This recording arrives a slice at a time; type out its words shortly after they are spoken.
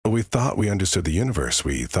we thought we understood the universe.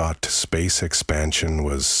 We thought space expansion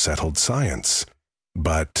was settled science.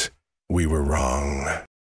 But we were wrong.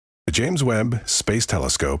 The James Webb Space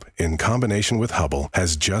Telescope, in combination with Hubble,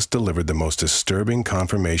 has just delivered the most disturbing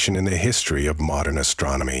confirmation in the history of modern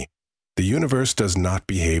astronomy. The universe does not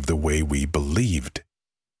behave the way we believed.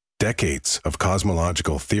 Decades of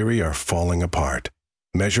cosmological theory are falling apart.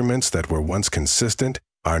 Measurements that were once consistent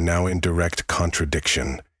are now in direct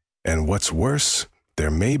contradiction. And what's worse, there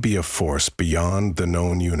may be a force beyond the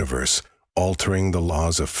known universe, altering the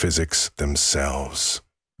laws of physics themselves.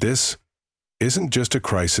 This isn't just a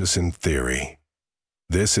crisis in theory.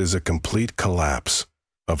 This is a complete collapse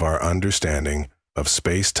of our understanding of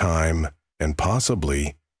space-time and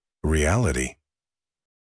possibly reality.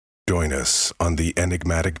 Join us on the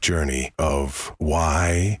enigmatic journey of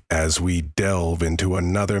why as we delve into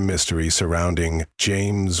another mystery surrounding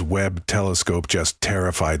James Webb Telescope just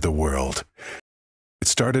terrified the world. It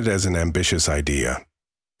started as an ambitious idea.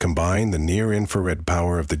 Combine the near-infrared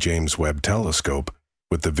power of the James Webb Telescope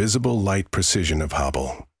with the visible light precision of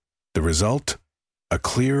Hubble. The result? A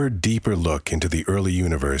clearer, deeper look into the early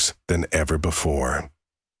universe than ever before.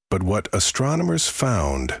 But what astronomers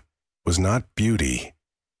found was not beauty.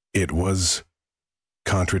 It was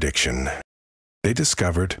contradiction. They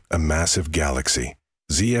discovered a massive galaxy,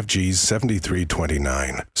 ZFG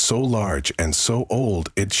 7329, so large and so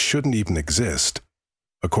old it shouldn't even exist.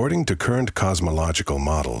 According to current cosmological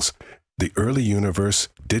models, the early universe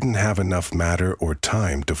didn't have enough matter or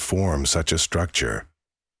time to form such a structure.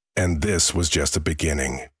 And this was just the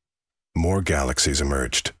beginning. More galaxies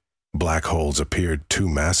emerged. Black holes appeared too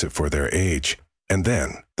massive for their age. And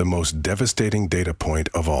then, the most devastating data point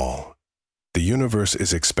of all. The universe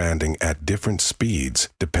is expanding at different speeds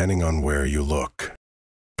depending on where you look.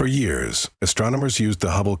 For years, astronomers used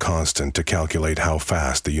the Hubble constant to calculate how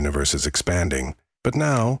fast the universe is expanding. But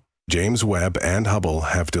now, James Webb and Hubble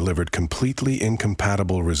have delivered completely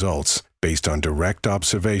incompatible results based on direct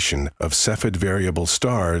observation of Cepheid variable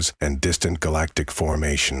stars and distant galactic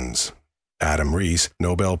formations. Adam Rees,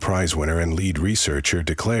 Nobel Prize winner and lead researcher,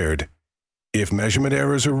 declared, "If measurement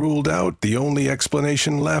errors are ruled out, the only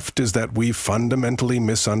explanation left is that we fundamentally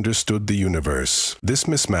misunderstood the universe." This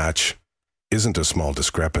mismatch isn't a small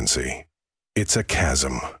discrepancy. It's a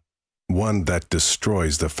chasm. One that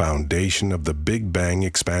destroys the foundation of the Big Bang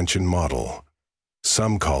expansion model.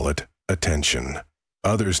 Some call it attention.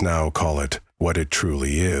 Others now call it what it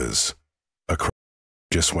truly is.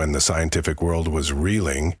 Just when the scientific world was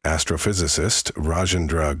reeling, astrophysicist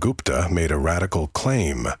Rajendra Gupta made a radical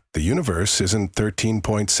claim. The universe isn't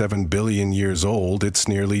 13.7 billion years old, it's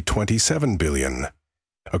nearly 27 billion.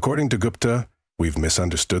 According to Gupta, we've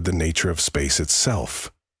misunderstood the nature of space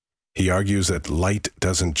itself. He argues that light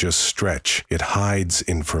doesn't just stretch, it hides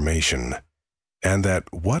information, and that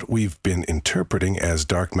what we've been interpreting as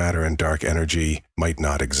dark matter and dark energy might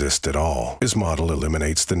not exist at all. His model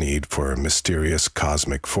eliminates the need for mysterious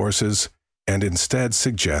cosmic forces and instead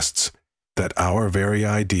suggests that our very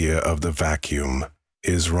idea of the vacuum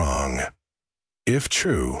is wrong. If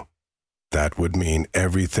true, that would mean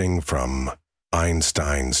everything from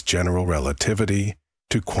Einstein's general relativity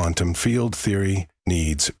to quantum field theory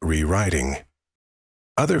needs rewriting.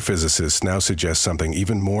 Other physicists now suggest something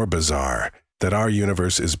even more bizarre, that our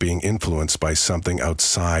universe is being influenced by something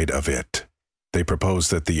outside of it. They propose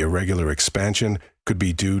that the irregular expansion could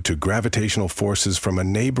be due to gravitational forces from a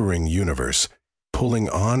neighboring universe, pulling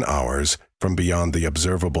on ours from beyond the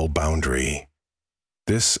observable boundary.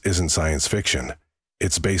 This isn't science fiction.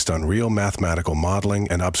 It's based on real mathematical modeling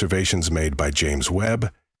and observations made by James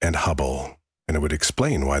Webb and Hubble. And it would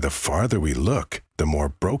explain why the farther we look, the more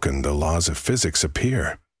broken the laws of physics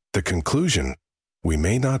appear. The conclusion: we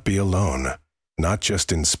may not be alone, not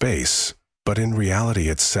just in space, but in reality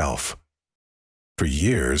itself. For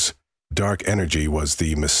years, dark energy was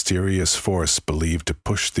the mysterious force believed to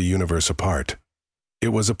push the universe apart. It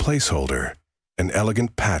was a placeholder, an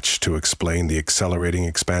elegant patch to explain the accelerating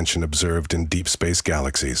expansion observed in deep space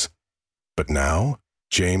galaxies. But now,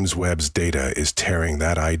 James Webb's data is tearing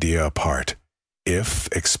that idea apart. If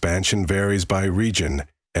expansion varies by region,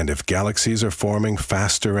 and if galaxies are forming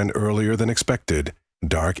faster and earlier than expected,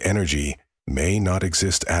 dark energy may not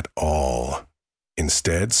exist at all.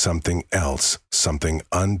 Instead, something else, something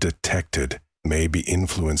undetected, may be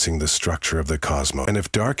influencing the structure of the cosmos. And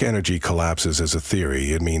if dark energy collapses as a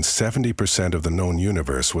theory, it means 70% of the known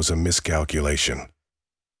universe was a miscalculation.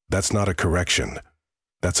 That's not a correction.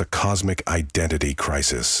 That's a cosmic identity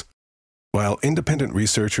crisis. While independent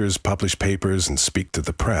researchers publish papers and speak to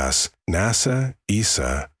the press, NASA,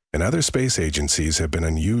 ESA, and other space agencies have been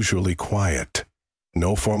unusually quiet.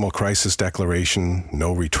 No formal crisis declaration,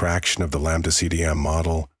 no retraction of the Lambda CDM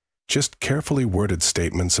model, just carefully worded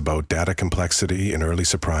statements about data complexity and early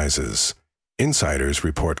surprises. Insiders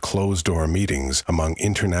report closed-door meetings among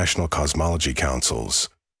international cosmology councils.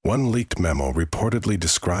 One leaked memo reportedly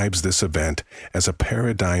describes this event as a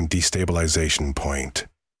paradigm destabilization point,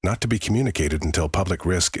 not to be communicated until public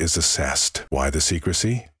risk is assessed. Why the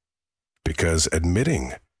secrecy? Because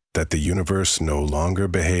admitting that the universe no longer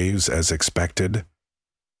behaves as expected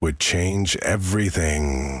would change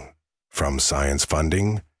everything, from science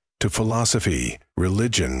funding to philosophy,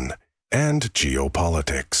 religion, and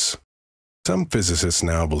geopolitics. Some physicists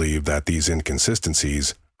now believe that these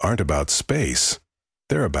inconsistencies aren't about space,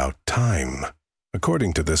 they're about time.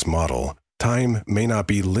 According to this model, time may not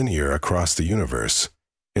be linear across the universe.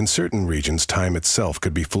 In certain regions, time itself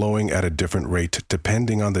could be flowing at a different rate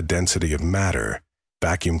depending on the density of matter,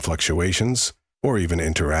 vacuum fluctuations, or even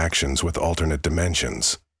interactions with alternate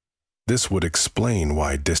dimensions. This would explain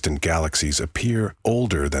why distant galaxies appear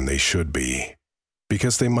older than they should be,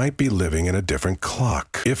 because they might be living in a different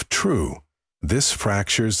clock. If true, this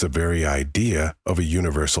fractures the very idea of a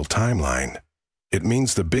universal timeline. It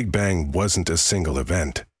means the Big Bang wasn't a single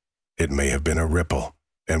event. It may have been a ripple,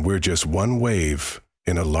 and we're just one wave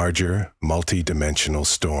in a larger, multi-dimensional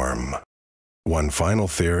storm. One final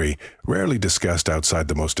theory, rarely discussed outside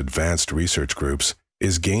the most advanced research groups,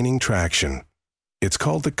 is gaining traction. It's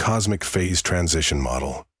called the cosmic phase transition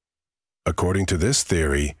model. According to this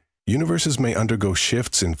theory, universes may undergo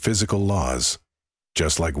shifts in physical laws,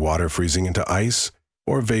 just like water freezing into ice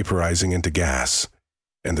or vaporizing into gas.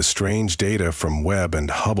 And the strange data from Webb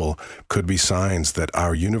and Hubble could be signs that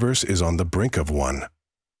our universe is on the brink of one.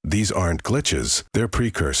 These aren't glitches, they're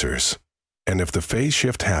precursors. And if the phase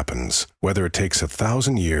shift happens, whether it takes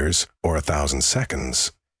 1,000 years or 1,000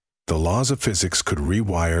 seconds, the laws of physics could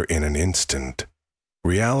rewire in an instant.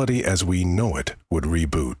 Reality as we know it would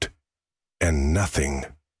reboot. And nothing,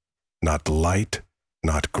 not light,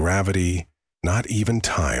 not gravity, not even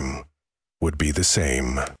time, would be the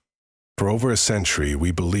same. For over a century,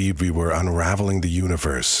 we believed we were unraveling the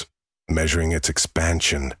universe, measuring its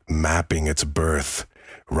expansion, mapping its birth,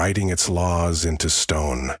 writing its laws into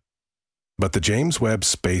stone. But the James Webb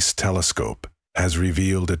Space Telescope has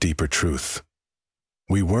revealed a deeper truth.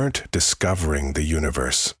 We weren't discovering the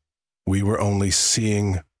universe. We were only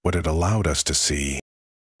seeing what it allowed us to see.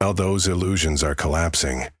 Now those illusions are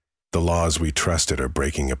collapsing. The laws we trusted are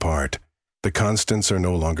breaking apart. The constants are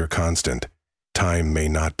no longer constant. Time may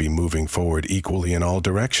not be moving forward equally in all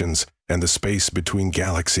directions, and the space between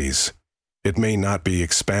galaxies. It may not be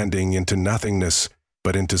expanding into nothingness,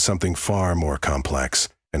 but into something far more complex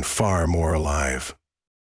and far more alive.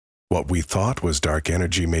 What we thought was dark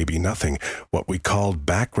energy may be nothing. What we called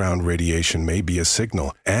background radiation may be a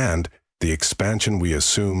signal, and the expansion we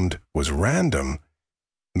assumed was random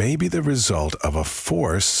may be the result of a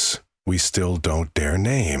force we still don't dare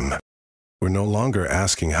name. We're no longer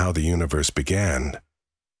asking how the universe began.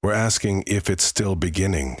 We're asking if it's still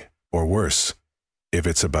beginning, or worse, if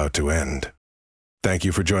it's about to end. Thank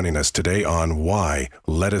you for joining us today on Why.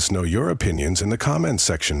 Let us know your opinions in the comments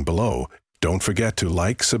section below. Don't forget to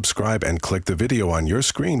like, subscribe, and click the video on your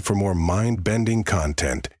screen for more mind-bending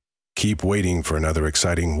content. Keep waiting for another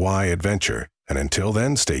exciting Why adventure, and until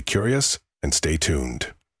then, stay curious and stay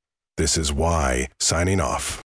tuned. This is Why, signing off.